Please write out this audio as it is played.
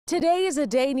Today is a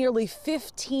day nearly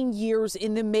 15 years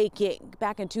in the making.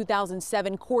 Back in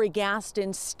 2007, Corey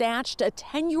Gaston snatched a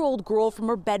 10-year-old girl from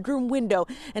her bedroom window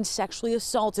and sexually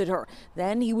assaulted her.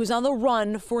 Then he was on the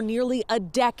run for nearly a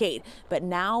decade, but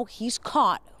now he's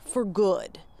caught for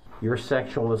good. Your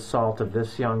sexual assault of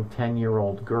this young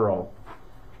 10-year-old girl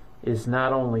is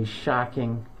not only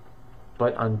shocking,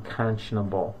 but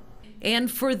unconscionable.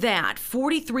 And for that,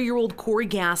 43-year-old Corey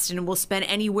Gaston will spend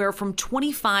anywhere from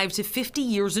 25 to 50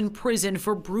 years in prison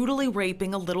for brutally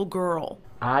raping a little girl.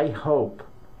 I hope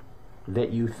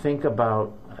that you think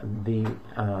about the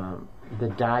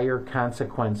dire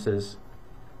consequences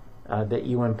that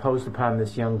you imposed upon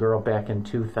this young girl back in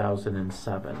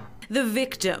 2007. The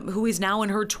victim, who is now in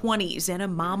her 20s and a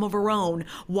mom of her own,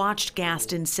 watched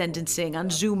Gaston's sentencing on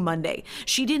Zoom Monday.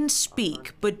 She didn't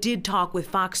speak, but did talk with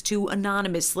Fox 2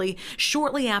 anonymously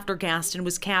shortly after Gaston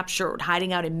was captured,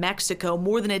 hiding out in Mexico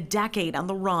more than a decade on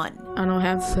the run. I don't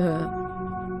have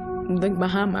to look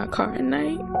behind my car at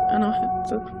night. I don't have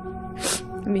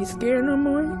to be scared no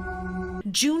more.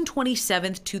 June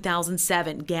 27,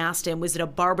 2007, Gaston was at a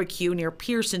barbecue near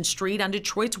Pearson Street on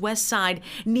Detroit's west side,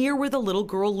 near where the little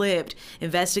girl lived.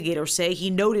 Investigators say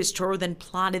he noticed her, then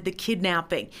plotted the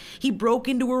kidnapping. He broke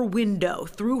into her window,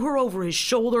 threw her over his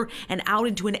shoulder, and out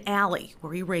into an alley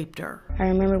where he raped her. I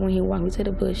remember when he walked me to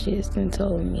the bushes and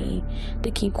told me to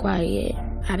keep quiet.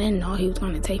 I didn't know he was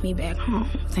going to take me back home.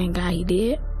 Thank God he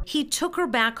did. He took her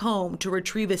back home to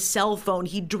retrieve a cell phone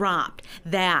he dropped.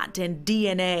 That and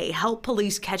DNA helped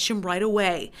police catch him right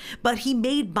away. But he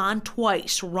made bond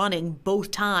twice, running both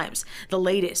times. The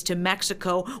latest to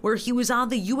Mexico, where he was on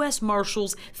the U.S.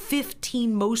 Marshals'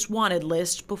 15 most wanted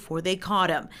list before they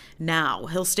caught him. Now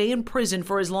he'll stay in prison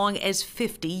for as long as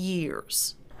 50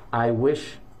 years. I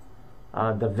wish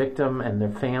the victim and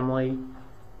their family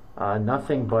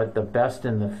nothing but the best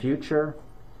in the future.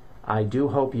 I do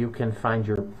hope you can find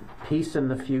your peace in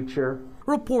the future.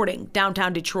 Reporting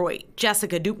downtown Detroit,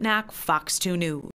 Jessica Dupnack, Fox 2 News.